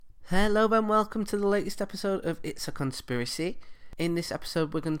Hello and welcome to the latest episode of It's a Conspiracy. In this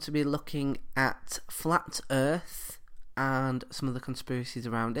episode we're going to be looking at Flat Earth and some of the conspiracies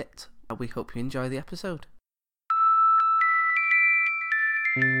around it. We hope you enjoy the episode.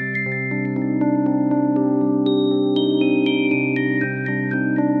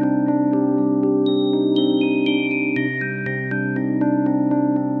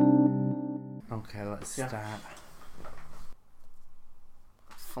 Okay, let's start.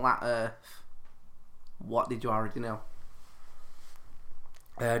 Flat Earth. What did you already know?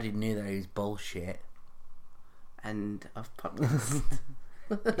 I already knew that it was bullshit. End of podcast.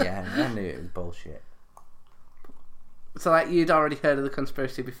 Yeah, I knew it was bullshit. So, you'd already heard of the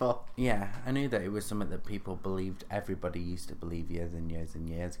conspiracy before? Yeah, I knew that it was something that people believed, everybody used to believe years and years and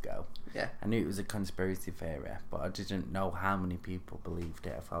years ago. Yeah. I knew it was a conspiracy theory, but I didn't know how many people believed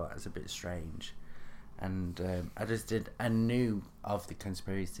it. I thought that was a bit strange. And I knew of the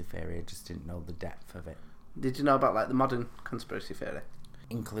conspiracy theory, I just didn't know the depth of it. Did you know about, the modern conspiracy theory?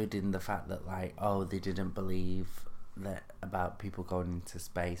 Including the fact that, they didn't believe that about people going into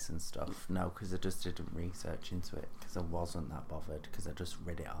space and stuff. No, because I just didn't research into it, because I wasn't that bothered, because I just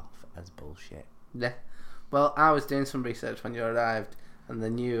read it off as bullshit. Yeah. Well, I was doing some research when you arrived, and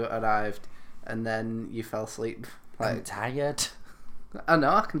then you arrived, and then you fell asleep. I'm tired. I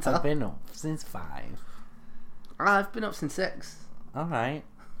know, I can tell. I've been up since 5. I've been up since 6. Alright.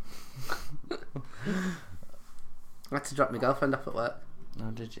 I had to drop my girlfriend off at work.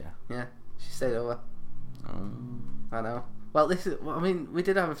 Oh, did you? Yeah, she stayed over. I know. Well, we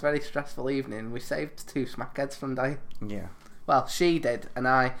did have a very stressful evening. We saved 2 smackheads from dying. Yeah. Well, she did, and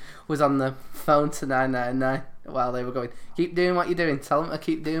I was on the phone to 999 while they were going, keep doing what you're doing, tell them to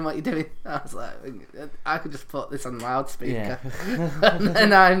keep doing what you're doing. I was like, I could just put this on loudspeaker,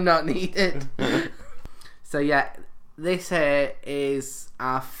 and I'm not needed. So yeah, this here is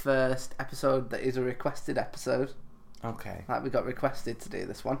our first episode that is a requested episode. Okay. We got requested to do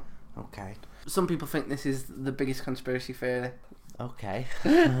this one. Okay. Some people think this is the biggest conspiracy theory. Okay.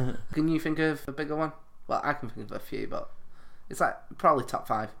 Can you think of a bigger one? Well, I can think of a few, but it's probably top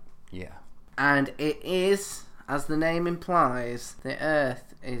 5. Yeah. And it is, as the name implies, the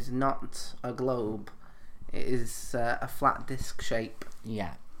Earth is not a globe. It is a flat disc shape.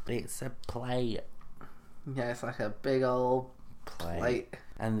 Yeah. It's a plate. Yeah, it's like a big old plate.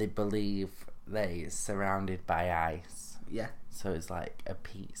 And they believe that it's surrounded by ice. Yeah. So it's like a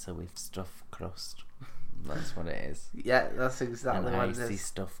pizza with stuffed crust. That's what it is. Yeah, that's exactly what it icy is.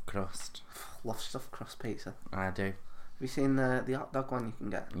 stuffed crust. Love stuffed crust pizza. I do. Have you seen the hot dog one you can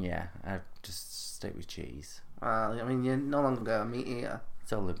get? Yeah, I just stick with cheese. Well, you're no longer a meat eater.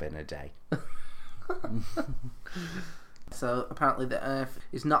 It's only been a day. So apparently the Earth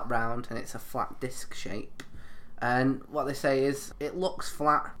is not round and it's a flat disc shape. And what they say is it looks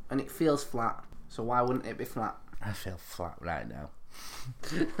flat and it feels flat. So why wouldn't it be flat? I feel flat right now.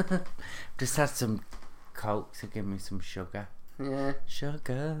 Just had some Coke to give me some sugar. Yeah.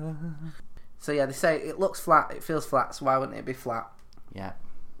 Sugar. So yeah, they say it looks flat, it feels flat, so why wouldn't it be flat? Yeah.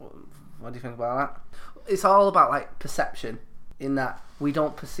 What do you think about that? It's all about perception, in that we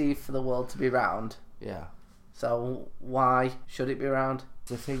don't perceive for the world to be round. Yeah. So why should it be round?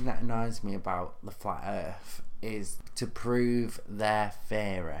 The thing that annoys me about the flat Earth is to prove their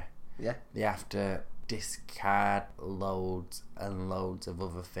theory. Yeah. They have to discard loads and loads of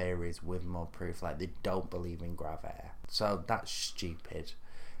other theories with more proof. They don't believe in gravity. So that's stupid.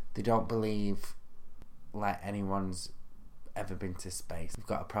 They don't believe anyone's ever been to space. We've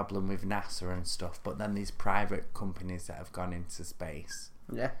got a problem with NASA and stuff, but then these private companies that have gone into space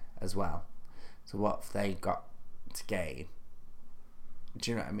as well. So what have they got to gain?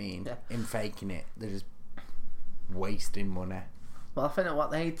 Do you know what I mean? Yeah. In faking it, they're just wasting money. Well, I think that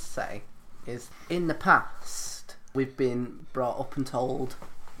what they'd say is, in the past, we've been brought up and told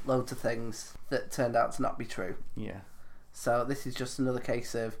loads of things that turned out to not be true. Yeah. So this is just another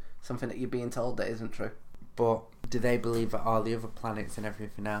case of something that you're being told that isn't true. But do they believe that all the other planets and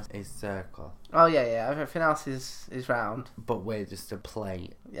everything else is circle? Oh yeah, everything else is round. But we're just a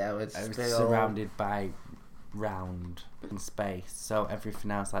plate. Yeah, we're just surrounded by round in space. So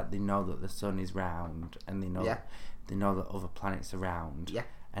everything else, they know that the sun is round, and they know that other planets are round. Yeah.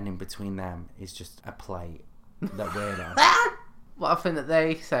 And in between them is just a plate that we're on. What I think that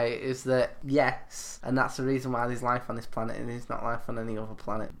they say is that yes, and that's the reason why there's life on this planet and there's not life on any other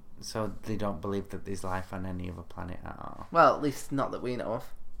planet. So they don't believe that there's life on any other planet at all? Well, at least not that we know of.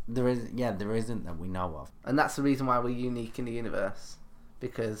 There isn't that we know of. And that's the reason why we're unique in the universe.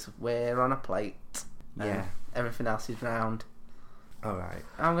 Because we're on a plate. Yeah. Everything else is round. Alright.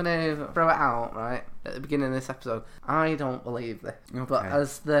 I'm going to throw it out, right, at the beginning of this episode. I don't believe this. Okay. But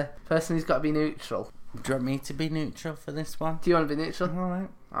as the person who's got to be neutral... Do you want me to be neutral for this one? Do you want to be neutral? Alright.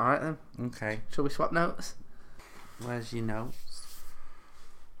 Alright then. Okay. Shall we swap notes? Where's your notes?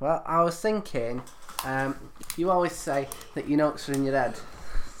 Well, I was thinking, you always say that your notes are in your head.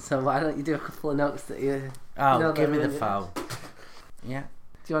 So why don't you do a couple of notes that you... Oh, you know give me that are the in phone. Yeah.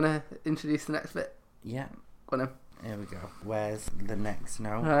 Do you want to introduce the next bit? Yeah. Go on then. Here we go. Where's the next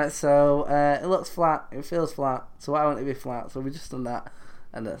note? Alright, so it looks flat, it feels flat, so why won't it be flat? So we just done that,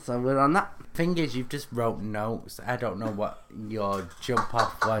 and so we're on that. Thing is, you've just wrote notes. I don't know what your jump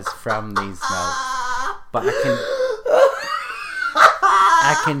off was from these notes, but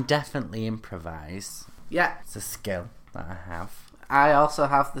I can definitely improvise. Yeah. It's a skill that I have. I also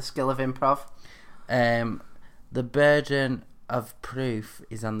have the skill of improv. The burden of proof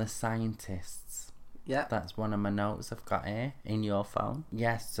is on the scientists. Yeah. That's one of my notes I've got here in your phone.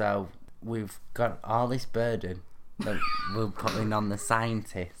 Yes, so we've got all this burden that we're putting on the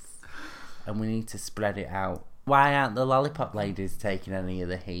scientists, and we need to spread it out. Why aren't the lollipop ladies taking any of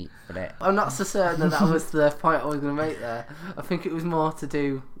the heat for it? I'm not so certain that was the point I was going to make there. I think it was more to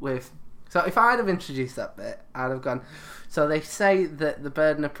do with... So if I'd have introduced that bit, I'd have gone... So they say that the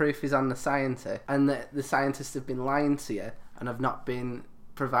burden of proof is on the scientist, and that the scientists have been lying to you and have not been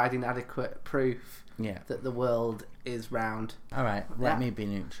providing adequate proof that the world is round. Alright, let me be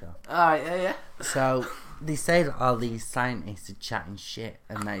neutral. Alright, yeah. So, they say that all these scientists are chatting shit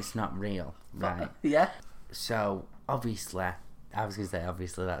and that it's not real, right? Yeah. So, obviously, I was going to say,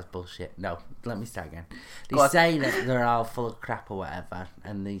 obviously, that's bullshit. No, let me start again. They say that they're all full of crap or whatever,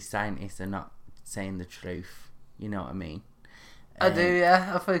 and these scientists are not saying the truth. You know what I mean? I do,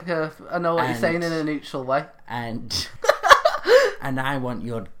 yeah. I think I know what you're saying in a neutral way. And and I want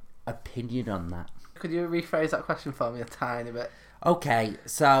your opinion on that. Could you rephrase that question for me a tiny bit? Okay,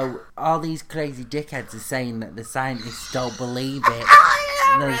 so all these crazy dickheads are saying that the scientists don't believe it.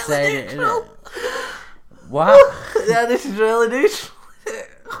 They're really saying neutral. What? Yeah, this is really neutral.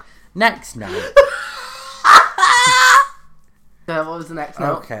 Next note. What was the next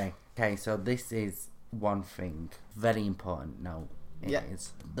note? Okay, so this is one thing. Very important note. It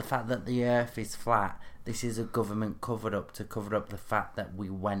is the fact that the Earth is flat. This is a government cover-up to cover up the fact that we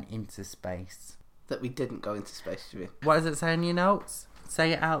went into space. That we didn't go into space, do you mean? What does it say in your notes?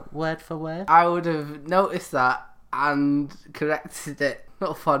 Say it out word for word. I would have noticed that and corrected it.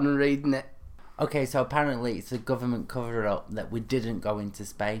 Not fun reading it. Okay, so apparently it's a government cover-up that we didn't go into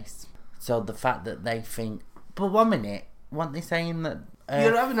space. So the fact that they think... But 1 minute, weren't they saying that...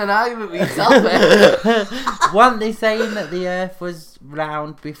 You're having an argument with yourself, mate. Weren't they saying that the Earth was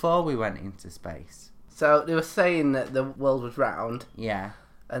round before we went into space? So they were saying that the world was round. Yeah.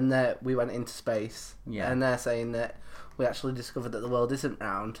 And that we went into space. Yeah. And they're saying that we actually discovered that the world isn't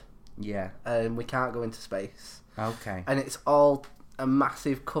round. Yeah. And we can't go into space. Okay. And it's all a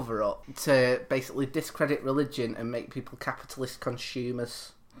massive cover-up to basically discredit religion and make people capitalist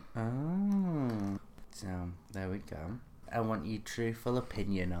consumers. Oh. So, there we go. I want your truthful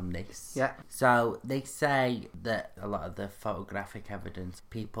opinion on this. Yeah. So, they say that a lot of the photographic evidence,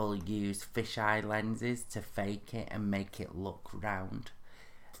 people use fisheye lenses to fake it and make it look round.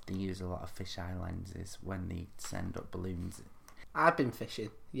 They use a lot of fisheye lenses when they send up balloons. I've been fishing.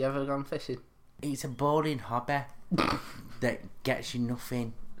 You ever gone fishing? It's a boring hobby that gets you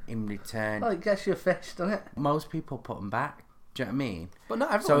nothing in return. Well, it gets you a fish, doesn't it? Most people put them back. Do you know what I mean? But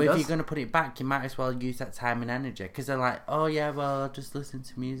not everyone So if does. you're going to put it back, you might as well use that time and energy. Because they're like, oh yeah, well, I'll just listen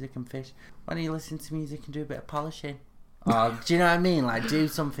to music and fish. Why don't you listen to music and do a bit of polishing? Or, do you know what I mean? Like, do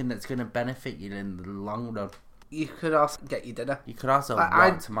something that's going to benefit you in the long run. You could also get your dinner. You could also Like,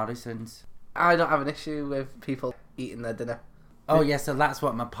 walk to Morrison's. I don't have an issue with people eating their dinner. Oh yeah, so that's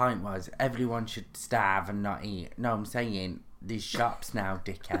what my point was. Everyone should starve and not eat. No, I'm saying these shops now,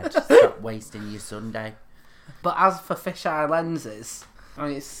 dickhead. Stop wasting your Sunday. But as for fisheye lenses, I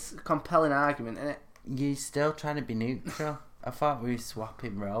mean, it's a compelling argument, isn't it? You're still trying to be neutral. I thought we were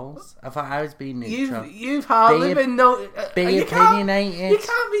swapping roles. I thought I was being neutral. You've hardly been Be opinionated. You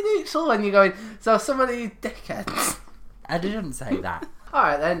can't be neutral when you're going, so some of these dickheads. I didn't say that.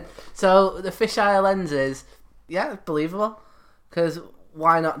 Alright then, so the fisheye lenses, yeah, believable. Because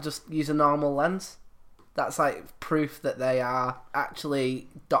why not just use a normal lens? That's like proof that they are actually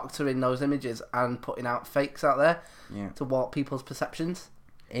doctoring those images and putting out fakes out there to warp people's perceptions.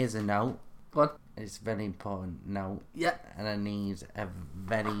 Here's a note. Go on. It's a very important note. Yeah. And I need a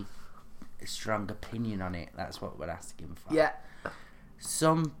very strong opinion on it. That's what we're asking for. Yeah.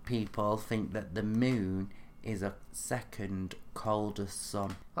 Some people think that the moon is a second colder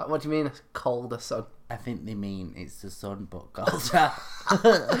sun. Like, what do you mean a colder sun? I think they mean it's the sun, but colder.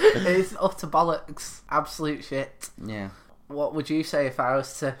 It's utter bollocks. Absolute shit. Yeah. What would you say if I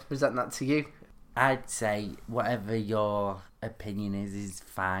was to present that to you? I'd say whatever your opinion is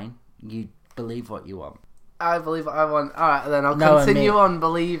fine. You believe what you want. I believe what I want. Alright, then I'll No, continue on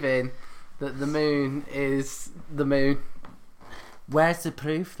believing that the moon is the moon. Where's the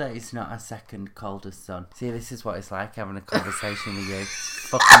proof that it's not a second coldest sun? See, this is what it's like having a conversation with you.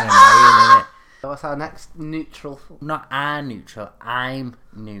 Fucking annoying, isn't it? What's our next neutral? Not our neutral, I'm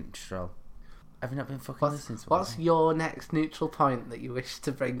neutral. Have you not been fucking listening to What's your next neutral point that you wish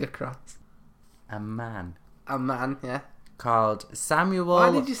to bring across? A man A man, yeah. called Samuel.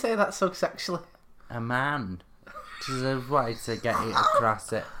 Why did you say that so sexually? A man. Because I wanted to get it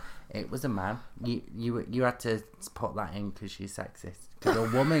across it. It was a man. You had to put that in because she's sexist. Because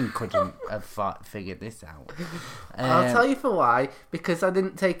a woman couldn't have figured this out. I'll tell you for why. Because I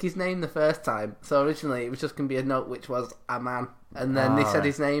didn't take his name the first time. So originally it was just going to be a note which was a man. And then they said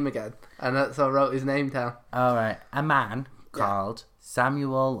his name again. And so I wrote his name down. Alright. A man called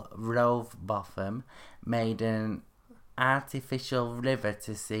Samuel Rovebotham made an artificial river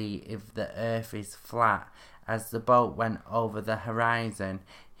to see if the earth is flat. As the boat went over the horizon,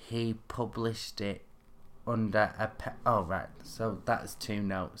 he published it under a... Oh, right. So that's 2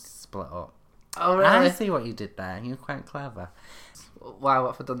 notes split up. Oh, really? I see what you did there. You're quite clever. Why,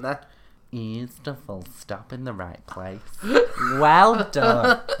 what have I done there? You used a full stop in the right place. Well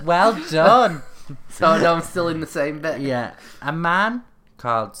done. Well done. So no, I'm still in the same bit. Yeah. A man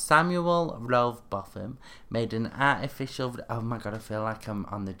called Samuel Rovebotham made an artificial... Oh my god, I feel like I'm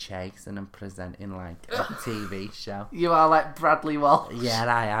on the chase and I'm presenting like a TV show. You are like Bradley Walsh. Yeah,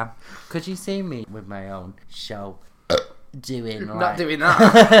 I am. Could you see me with my own show doing like... Not doing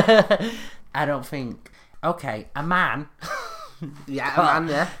that. I don't think... Okay, a man... Yeah, a man,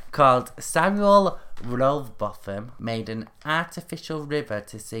 yeah. Called Samuel Rovebotham made an artificial river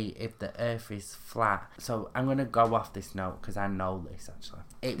to see if the earth is flat. So I'm going to go off this note because I know this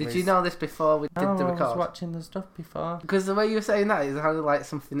actually. Did you know this before we did the record? I was watching the stuff before. Because the way you were saying that is kind of like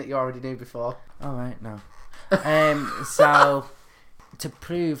something that you already knew before. Alright, no. So, to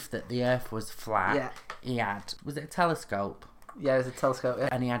prove that the earth was flat, he had... Was it a telescope? Yeah, it was a telescope, yeah.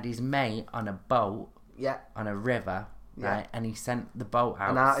 And he had his mate on a boat, yeah, on a river... Yeah. Right, and he sent the boat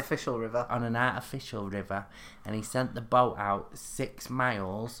out... An artificial river. On an artificial river. And he sent the boat out 6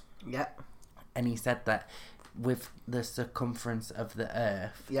 miles. Yeah. And he said that with the circumference of the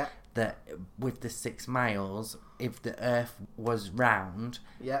earth... Yeah. That with the 6 miles, if the earth was round...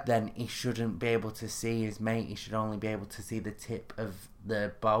 Yeah. Then he shouldn't be able to see his mate. He should only be able to see the tip of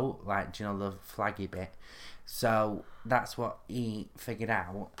the boat. Like, do you know, the flaggy bit. So, that's what he figured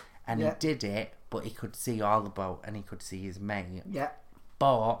out. And he did it... But he could see all the boat and he could see his mate. Yeah.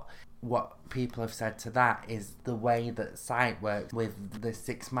 But what people have said to that is the way that sight works with the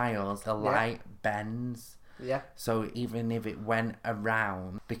 6 miles, the light bends. Yeah. So even if it went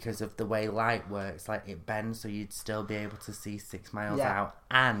around, because of the way light works, like it bends, so you'd still be able to see 6 miles out.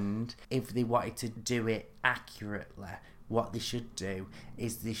 And if they wanted to do it accurately, what they should do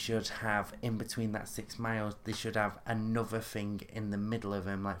is they should have, in between that 6 miles, they should have another thing in the middle of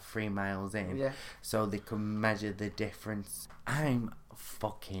them, like 3 miles in. Yeah. So they can measure the difference. I'm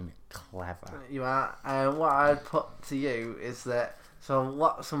fucking clever. You are. What I'd put to you is that, so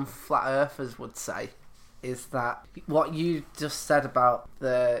what some flat earthers would say is that what you just said about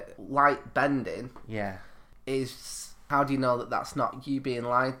the light bending is, how do you know that that's not you being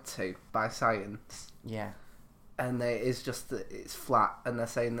lied to by science? Yeah. And it is just that it's flat, and they're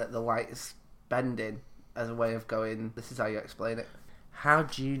saying that the light is bending as a way of going, this is how you explain it. How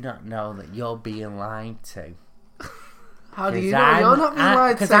do you not know that you're being lied to? How do you know you're not being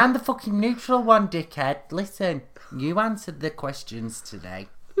lied to? Because I'm the fucking neutral one, dickhead. Listen, you answered the questions today.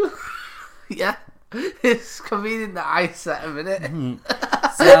 Yeah. It's convenient that I set them in it.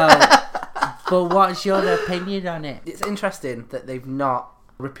 But what's your opinion on it? It's interesting that they've not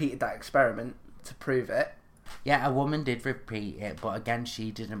repeated that experiment to prove it. Yeah, a woman did repeat it, but again,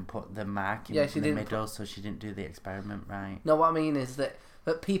 she didn't put the mark in the middle, so she didn't do the experiment right. No, what I mean is that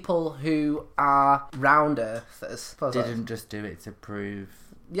people who are round earthers didn't just do it to prove,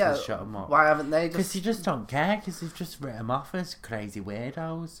 to shut them up. Why haven't they just... Because you just don't care, because they've just written them off as crazy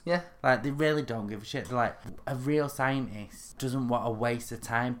weirdos. Yeah. Like, they really don't give a shit. They're like, a real scientist doesn't want to waste of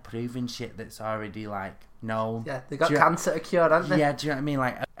time proving shit that's already, like, known. Yeah, they got cancer to cure, haven't they? Yeah, do you know what I mean?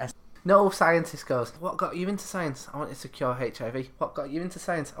 Like, no scientist goes, what got you into science? I wanted to cure HIV. What got you into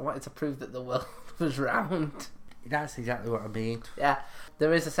science? I wanted to prove that the world was round. That's exactly what I mean. Yeah.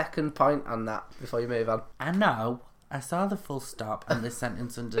 There is a second point on that before you move on. I know. I saw the full stop and the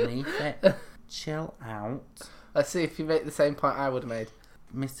sentence underneath it. chill out. Let's see if you make the same point I would have made.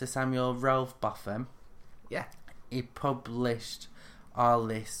 Mr. Samuel Rothbotham. Yeah. He published all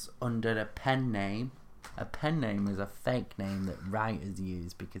this under a pen name. A pen name is a fake name that writers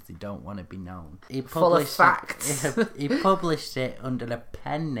use because they don't want to be known. He Full of facts. He published it under a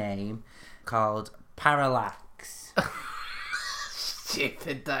pen name called Parallax.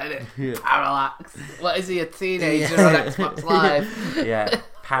 Stupid, don't it? Yeah. Parallax. What is he, a teenager on Xbox Live? Yeah,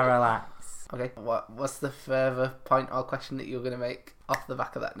 Parallax. Okay, what's the further point or question that you're going to make off the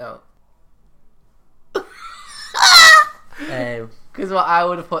back of that note? Because what I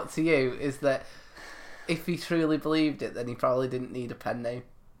would have put to you is that if he truly believed it, then he probably didn't need a pen name.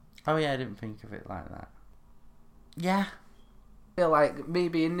 Oh yeah, I didn't think of it like that. Yeah. I feel like me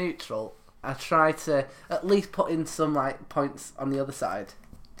being neutral, I try to at least put in some like points on the other side.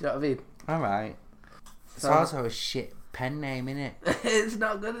 Do you know what I mean? Alright. It's So- also a shit pen name, innit? It's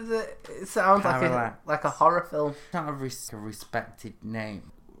not good, is it? It sounds like a horror film. It's not a respected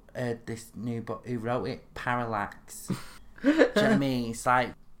name. This new book, who wrote it? Parallax. Do you know what I mean? It's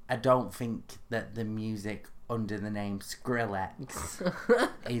like, I don't think that the music under the name Skrillex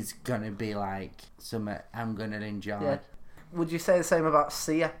is gonna be like something I'm gonna enjoy. Yeah. Would you say the same about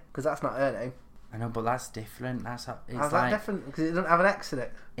Sia? Because that's not her name. I know, but that's different. It's How's like that different? Because it doesn't have an X in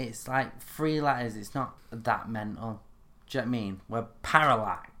it. it's like 3 letters. It's not that mental. Do you know what I mean? We're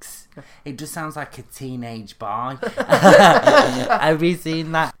Parallax. It just sounds like a teenage boy. Have you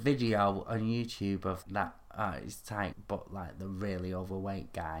seen that video on YouTube of that artist type, but like the really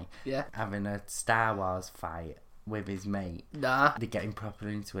overweight guy Yeah. having a Star Wars fight with his mate? Nah. They're getting proper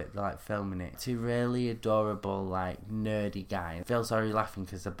into it. They're like filming it. Two really adorable, like nerdy guys. I feel sorry laughing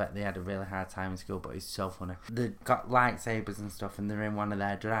because I bet they had a really hard time in school, but it's so funny. They've got lightsabers and stuff, and they're in one of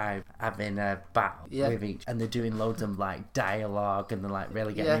their drive having a battle with each, and they're doing loads of like dialogue, and they're like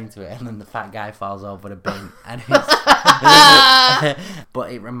really getting into it. And then the fat guy falls over the bin, and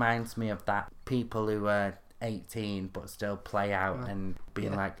but it reminds me of that people who are 18 but still play out and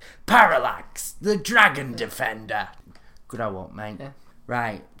being like, Parallax, the Dragon Defender. Good old mate. Yeah.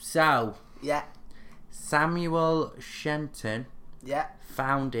 Right, so Yeah. Samuel Shenton Yeah.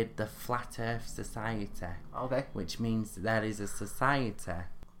 founded the Flat Earth Society, Okay. which means there is a society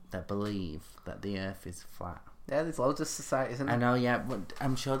that believe that the Earth is flat. Yeah, there's loads of societies in I there. know, yeah, but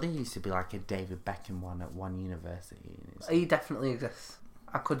I'm sure there used to be like a David Beckham one at one university. He definitely exists.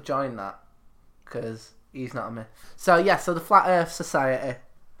 I could join that because he's not a myth. So yeah, so the Flat Earth Society.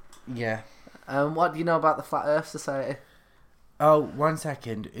 Yeah. What do you know about the Flat Earth Society? Oh, 1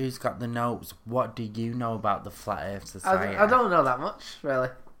 second. Who's got the notes? What do you know about the Flat Earth Society? I don't know that much, really.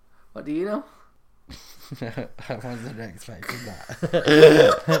 What do you know? I wasn't expecting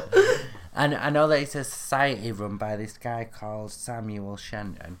that. And I know that it's a society run by this guy called Samuel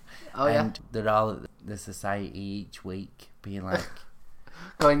Shenton. Oh, and they're all at the society each week being like,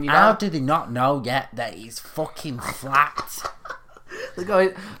 Going, how do they not know yet that it's fucking flat? They're going,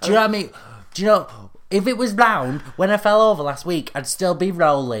 Do you know what I mean? Do you know, if it was round, when I fell over last week, I'd still be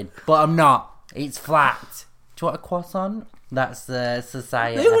rolling. But I'm not. It's flat. Do you want a croissant? That's the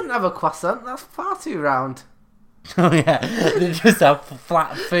society. They wouldn't have a croissant. That's far too round. Oh yeah, they just have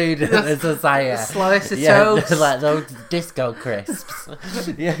flat food in the society. Slice of Yeah, toast. like those disco crisps.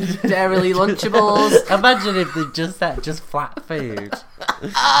 Yeah. Dairy Lunchables. Imagine if they just had just flat food.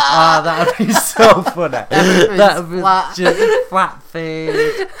 Oh, that would be so funny. Everything's That would be flat. just flat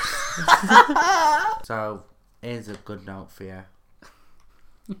food. So, here's a good note for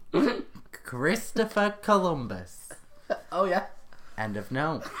you. Christopher Columbus. Oh yeah. End of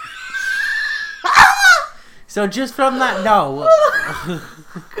note. So just from that note,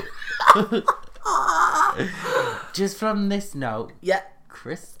 just from this note, Yeah.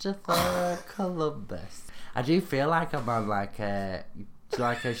 Christopher Columbus. I do feel like I'm on like a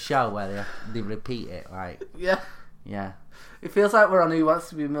show where they repeat it, like, Yeah. yeah. It feels like we're on Who Wants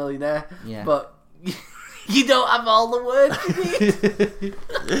to Be a Millionaire. Yeah. But you don't have all the words you need.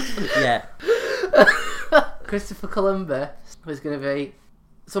 Yeah. Christopher Columbus was going to be...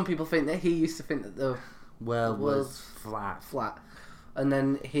 Some people think that he used to think that the World was world's flat. flat. And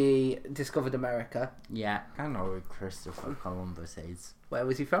then he discovered America. Yeah. I know who Christopher Columbus is. Where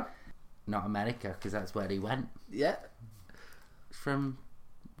was he from? Not America, because that's where he went. Yeah. From...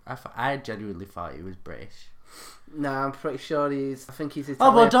 I genuinely thought he was British. No, I'm pretty sure he's... I think he's Oh,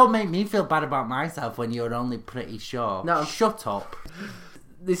 Italian. well, don't make me feel bad about myself when you're only pretty sure. No. Shut up.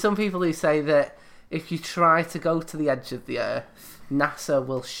 There's some people who say that if you try to go to the edge of the Earth, NASA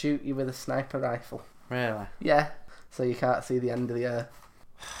will shoot you with a sniper rifle. Really? Yeah, so you can't see the end of the Earth.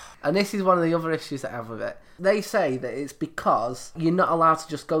 And this is one of the other issues that I have with it. They say that it's because you're not allowed to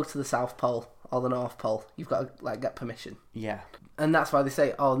just go to the South Pole or the North Pole, you've got to like get permission. Yeah. And that's why they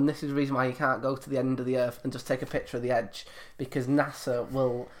say, oh, and this is the reason why you can't go to the end of the Earth and just take a picture of the edge, because NASA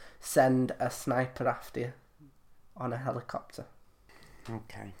will send a sniper after you on a helicopter.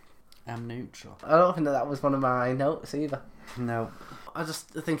 Okay. I'm neutral. I don't think that was one of my notes either. No. I just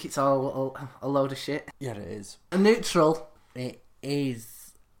think it's all a load of shit. Yeah, it is. A neutral. It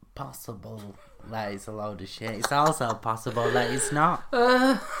is possible that it's a load of shit. It's also possible that it's not.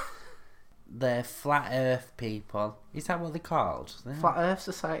 The Flat Earth people. Is that what they're called? Flat Earth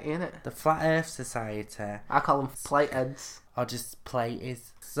Society, innit? The Flat Earth Society. I call them plate heads. Or just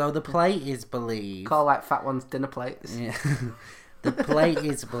plates. So the plates believe... Call like fat ones dinner plates. Yeah. The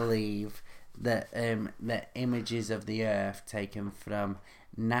plates believe that the images of the Earth taken from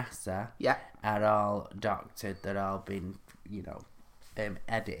NASA are all doctored. They're all been,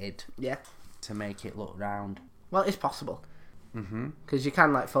 edited to make it look round. Well, it's possible. Because you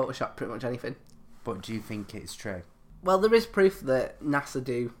can like Photoshop pretty much anything. But do you think it's true? Well, there is proof that NASA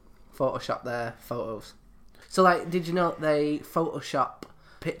do Photoshop their photos. So, like, did you know they Photoshop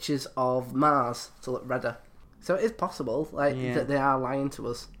pictures of Mars to look redder? So it is possible, that they are lying to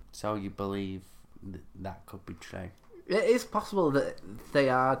us. So you believe that could be true? It is possible that they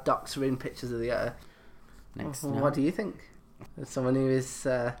are doctoring pictures of the Earth. Next, what do you think? As someone who is...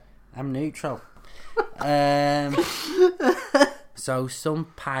 I'm neutral. So some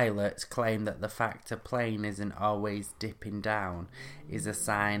pilots claim that the fact a plane isn't always dipping down is a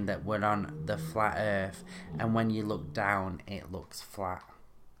sign that we're on the flat Earth, and when you look down, it looks flat.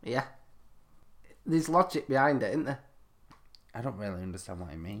 Yeah. There's logic behind it, isn't there? I don't really understand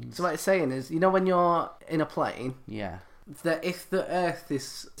what it means. So what it's saying is, when you're in a plane, that if the Earth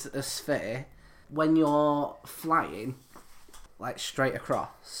is a sphere, when you're flying, like straight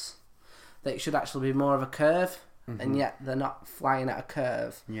across, that it should actually be more of a curve, and yet they're not flying at a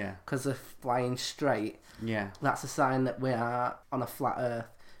curve. Yeah. Because they're flying straight. Yeah. That's a sign that we are on a flat Earth.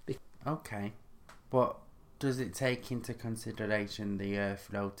 Okay. But does it take into consideration the Earth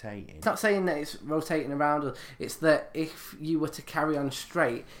rotating? It's not saying that it's rotating around us. It's that if you were to carry on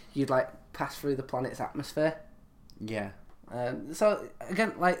straight, you'd pass through the planet's atmosphere. Yeah. So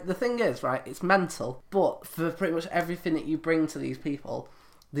again, the thing is, right? It's mental, but for pretty much everything that you bring to these people,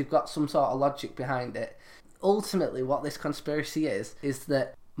 they've got some sort of logic behind it. Ultimately, what this conspiracy is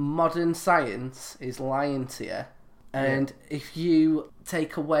that modern science is lying to you, and if you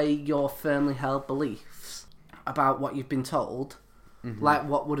take away your firmly held beliefs about what you've been told, like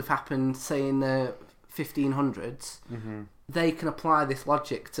what would have happened, say, in the 1500s, they can apply this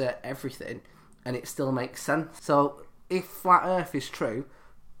logic to everything, and it still makes sense. So, if flat Earth is true,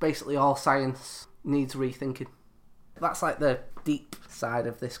 basically all science needs rethinking. That's the deep side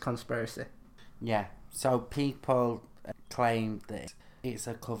of this conspiracy. Yeah. So people claim that it's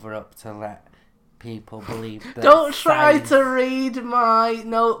a cover-up to let people believe that... Don't try to read my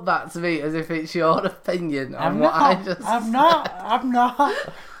note back to me as if it's your opinion on what I just said. I'm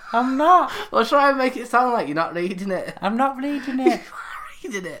not. Well, try and make it sound like you're not reading it. I'm not reading it. You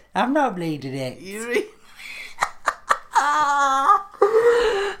are reading it. I'm not reading it. You read...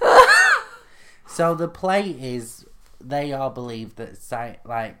 So the play is, they all believe that,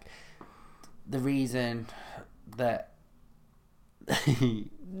 the reason that... let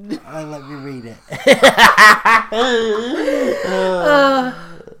me read it.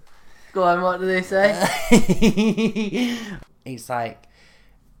 Go on, what do they say? It's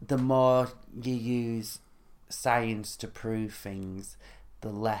the more you use science to prove things, the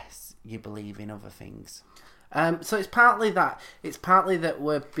less you believe in other things. So it's partly that. It's partly that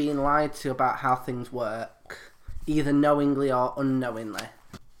we're being lied to about how things work, either knowingly or unknowingly.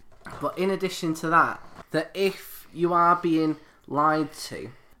 But in addition to that if you are being lied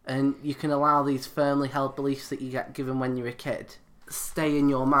to, and you can allow these firmly held beliefs that you get given when you're a kid stay in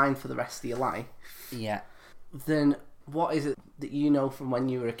your mind for the rest of your life, then what is it that you know from when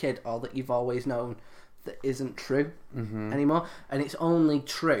you were a kid, or that you've always known, that isn't true anymore? And it's only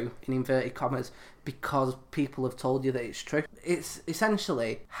true, in inverted commas, because people have told you that it's true. It's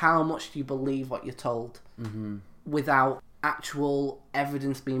essentially, how much do you believe what you're told without actual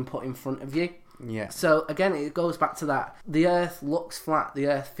evidence being put in front of you? Yeah. So again, it goes back to that. The Earth looks flat, the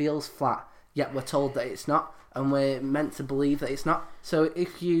Earth feels flat, yet we're told that it's not, and we're meant to believe that it's not. So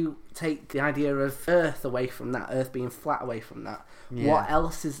if you take the idea of Earth away from that, Earth being flat away from that, what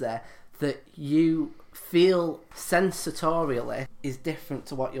else is there that you feel sensatorially is different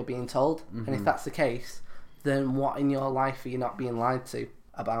to what you're being told? And if that's the case, then what in your life are you not being lied to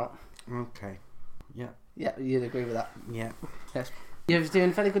about? Okay. Yeah. Yeah, you'd agree with that? Yeah. Yes. You're doing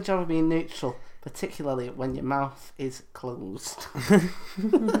a very good job of being neutral, particularly when your mouth is closed.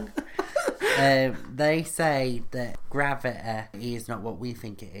 They say that gravity is not what we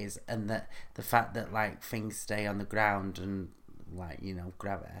think it is, and that the fact that like things stay on the ground and like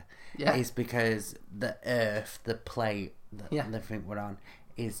gravity is because the Earth, the plate that they think we're on,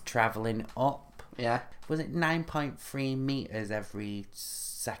 is travelling up. Yeah. Was it 9.3 meters every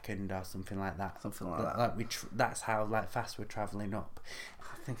second or something like that? Something like that. Like that's how like fast we're travelling up.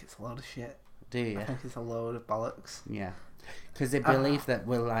 I think it's a load of shit. Do you? I think it's a load of bollocks. Yeah, because they believe that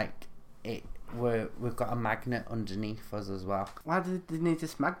we're like it. We've got a magnet underneath us as well. Why did they need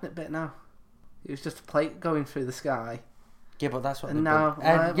this magnet bit now? It was just a plate going through the sky. Yeah, but that's what. And now,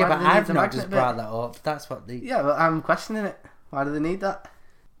 why but I've not just brought bit? that up. That's what they. Yeah, but I'm questioning it. Why do they need that?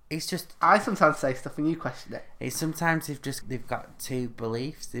 It's just. I sometimes say stuff and you question it. It's sometimes they've got two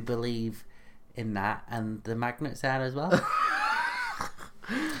beliefs. They believe in that, and the magnet's there as well.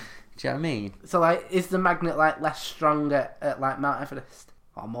 Do you know what I mean? So, like, is the magnet like less strong at like Mount Everest,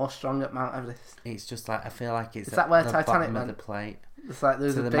 or more strong at Mount Everest? It's just like I feel like it's is that where the Titanic bottom went? of the plate. It's like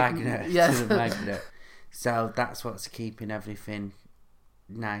there's to a the big magnet. Yes. To the magnet. So that's what's keeping everything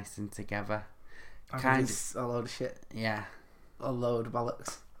nice and together. It's a load of shit. Yeah. A load of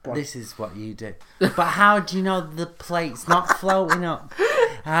bollocks. This is what you do. But how do you know the plate's not floating up?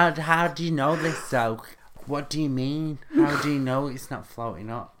 How do you know this though? What do you mean? How do you know it's not floating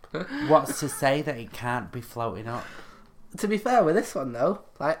up? What's to say that it can't be floating up? To be fair with this one though,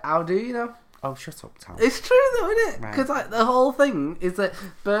 like, how do you know? Oh, shut up, Tom. It's true though, isn't it? Right. Because like the whole thing is that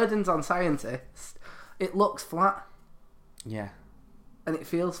burdens on scientists. It looks flat. Yeah. And it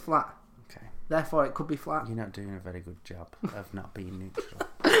feels flat. Okay. Therefore, it could be flat. You're not doing a very good job of not being neutral.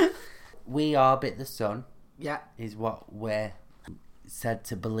 We orbit the sun. Yeah. Is what we're said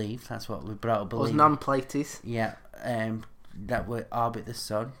to believe. That's what we brought up believe. Us non-platies. Yeah. That we orbit the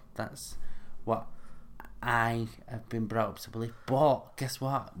sun. That's what I have been brought up to believe. But guess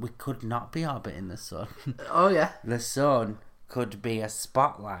what? We could not be orbiting the sun. Oh yeah. The sun could be a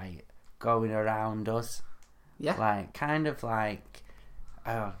spotlight going around us. Yeah. Like, kind of like,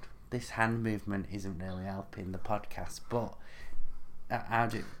 this hand movement isn't really helping the podcast, but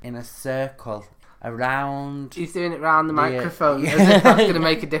in a circle around. He's doing it around the microphone as if that's going to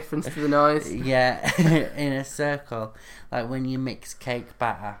make a difference to the noise. Yeah, in a circle. Like when you mix cake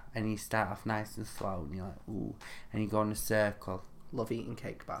batter and you start off nice and slow and you're like, ooh, and you go in a circle. Love eating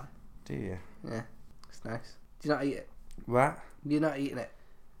cake batter. Do you? Yeah, it's nice. Do you not eat it? What? You're not eating it?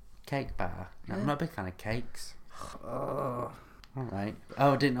 Cake batter? No, Yeah. I'm not a big fan of cakes. Oh. Alright.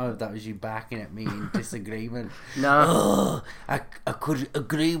 Oh, I didn't know if that was you barking at me in disagreement. No. Oh, I could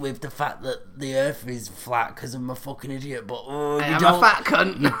agree with the fact that the earth is flat because I'm a fucking idiot, but I'm a fat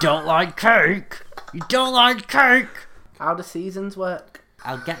cunt. You don't like cake. You don't like cake. How do seasons work?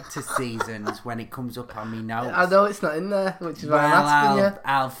 I'll get to seasons when it comes up on me notes. I know it's not in there, which is why I'm asking you.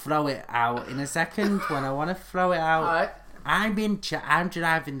 I'll throw it out in a second when I want to throw it out. Alright. I'm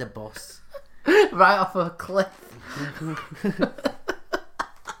driving the bus. Right off a cliff.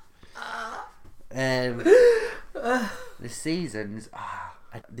 The seasons.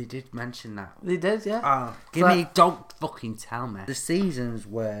 They did mention that. They did, yeah. Don't fucking tell me. The seasons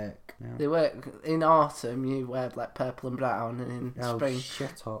work. No. They work. In autumn, you wear like purple and brown, and in spring,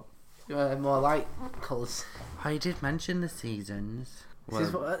 shut up. you wear more light colours. Oh, you did mention the seasons.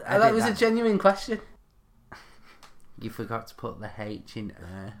 That was a genuine question. You forgot to put the H in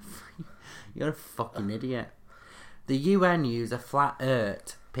Earth. You're a fucking idiot. The UN use a flat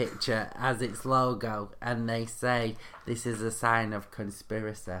Earth picture as its logo, and they say this is a sign of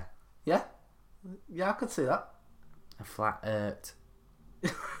conspiracy. Yeah, yeah, I could see that. A flat Earth.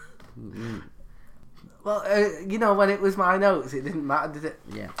 Well, when it was my notes, it didn't matter, did it?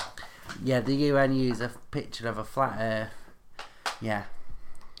 Yeah. The UN use a picture of a flat Earth. Yeah.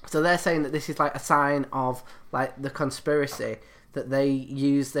 So they're saying that this is like a sign of like the conspiracy, that they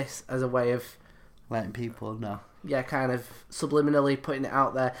use this as a way of letting people know. Yeah, kind of subliminally putting it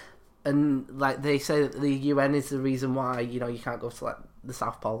out there, and like they say that the UN is the reason why you can't go to like the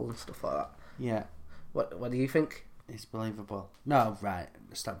South Pole and stuff like that. Yeah. What do you think? It's believable. No, right.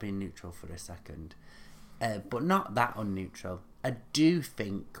 Stop being neutral for a second. But not that unneutral. I do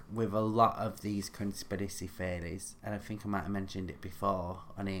think with a lot of these conspiracy theories, and I think I might have mentioned it before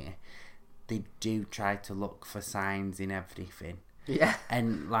on here, they do try to look for signs in everything. Yeah.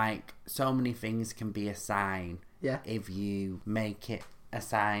 And like so many things can be a sign. Yeah. If you make it a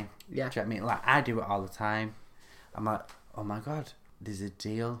sign. Yeah. Do you know what I mean? Like I do it all the time. I'm like, oh my god, there's a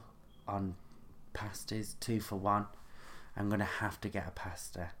deal on pastas 2 for 1. I'm gonna have to get a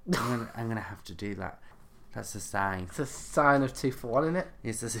pasta. I'm gonna have to do that. That's a sign. It's a sign of 2 for 1, isn't it?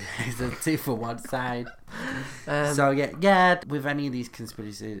 It's a 2 for 1 sign. So yeah, with any of these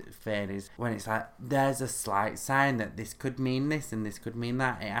conspiracy theories, when it's like there's a slight sign that this could mean this and this could mean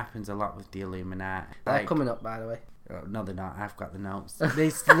that, it happens a lot with the Illuminati. They're coming up, by the way. Oh, no, they're not. I've got the notes. That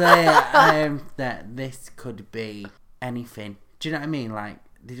this could be anything. Do you know what I mean? Like,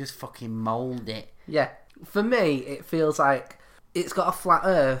 they just fucking mould it. Yeah. For me, it feels like it's got a flat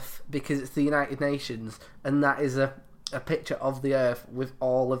Earth because it's the United Nations, and that is a picture of the Earth with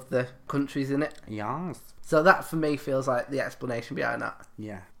all of the countries in it. Yes. So that, for me, feels like the explanation behind that.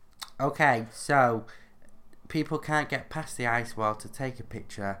 Yeah. Okay, so people can't get past the ice wall to take a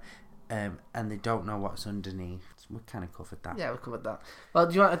picture, and they don't know what's underneath. We kind of covered that. Yeah, we covered that. Well,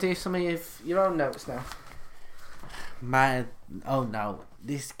 do you want to do some of your own notes now? Oh no,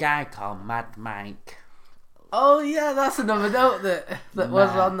 this guy called Mad Mike. Oh yeah, that's another note that was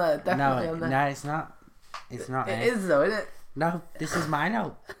on there. Definitely on there. No, it's not. It's not. It is though, isn't it? No, this is my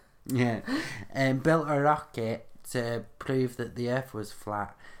note. Yeah, built a rocket to prove that the Earth was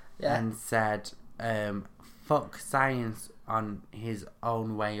flat, and said, "Fuck science" on his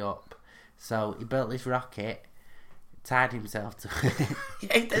own way up. So he built this rocket, tied himself to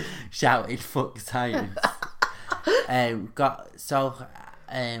it, shouted "fuck science." Got so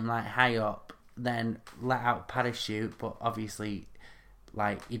like high up, then let out parachute, but obviously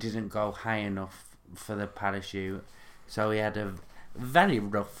like he didn't go high enough for the parachute, so he had a very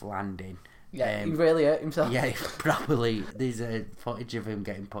rough landing. Yeah, he really hurt himself. Yeah, properly. There's footage of him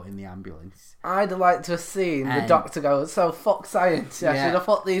getting put in the ambulance. I'd like to have seen the doctor go, "So fuck science. I should have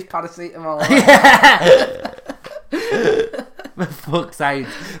put these paracetamol." Fuck science.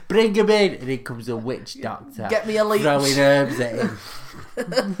 Bring him in. And in comes a witch doctor. Get me a leech. Throwing herbs at him.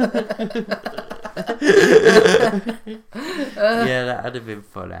 Yeah, that would have been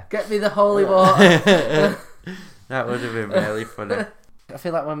funny. Get me the holy water. That would have been really funny. I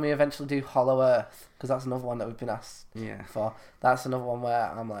feel like when we eventually do Hollow Earth, because that's another one that we've been asked for, that's another one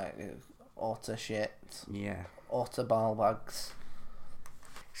where I'm like, utter shit. Yeah. Utter ball bags.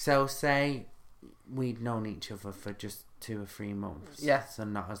 So say we'd known each other for just 2 or 3 months. Yeah. So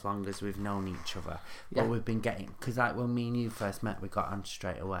not as long as we've known each other. But we've been getting... Because like when me and you first met, we got on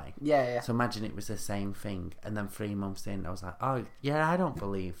straight away. Yeah. So imagine it was the same thing. And then 3 months in, I was like, oh, yeah, I don't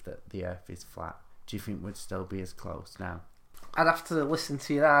believe that the Earth is flat. Do you think we'd still be as close now? I'd have to listen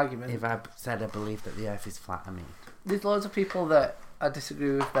to your argument. If I said I believe that the Earth is flat, I mean... There's loads of people that I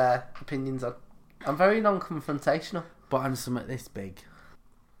disagree with their opinions on. I'm very non-confrontational. But on something this big...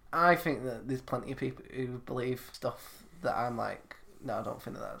 I think that there's plenty of people who believe stuff that I'm like, no, I don't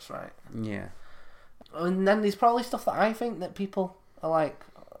think that that's right. Yeah. And then there's probably stuff that I think that people are like,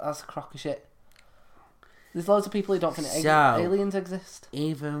 that's a crock of shit. There's loads of people who don't think aliens exist.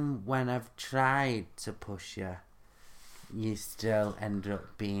 Even when I've tried to push you, you still end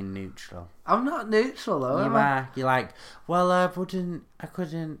up being neutral. I'm not neutral though. You are. You're like, well, I couldn't.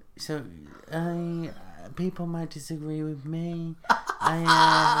 So, people might disagree with me. Who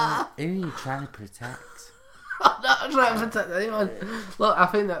are you trying to protect? I'm not trying to protect anyone. Look, I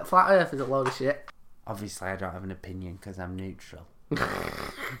think that flat Earth is a load of shit. Obviously, I don't have an opinion because I'm neutral.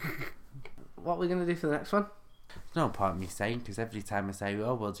 What are we going to do for the next one? There's no point in me saying, because every time I say,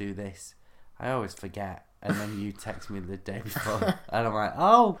 oh, we'll do this, I always forget. And then you text me the day before. And I'm like,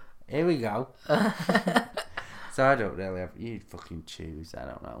 oh, here we go. So I don't really have... You fucking choose. I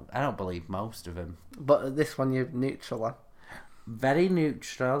don't know. I don't believe most of them. But this one you're neutral on. Very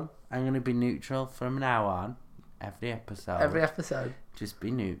neutral. I'm going to be neutral from now on. Every episode. Just be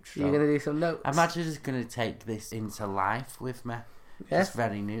neutral. You're going to do some notes. I'm actually just going to take this into life with me. Yeah. Just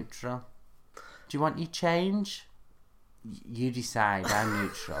very neutral. Do you want your change? You decide. I'm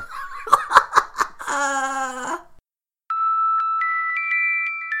neutral.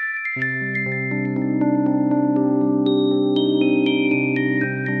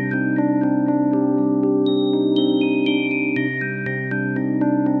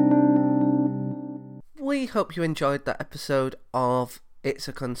 We hope you enjoyed that episode of It's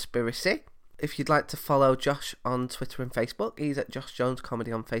a Conspiracy. If you'd like to follow Josh on Twitter and Facebook, he's at Josh Jones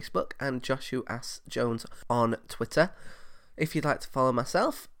Comedy on Facebook and Joshua S. Jones on Twitter. If you'd like to follow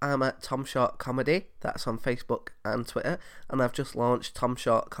myself, I'm at Tom Short Comedy. That's on Facebook and Twitter. And I've just launched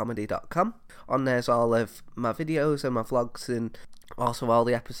tomshortcomedy.com. On there's all of my videos and my vlogs, and also all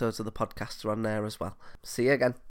the episodes of the podcast are on there as well. See you again.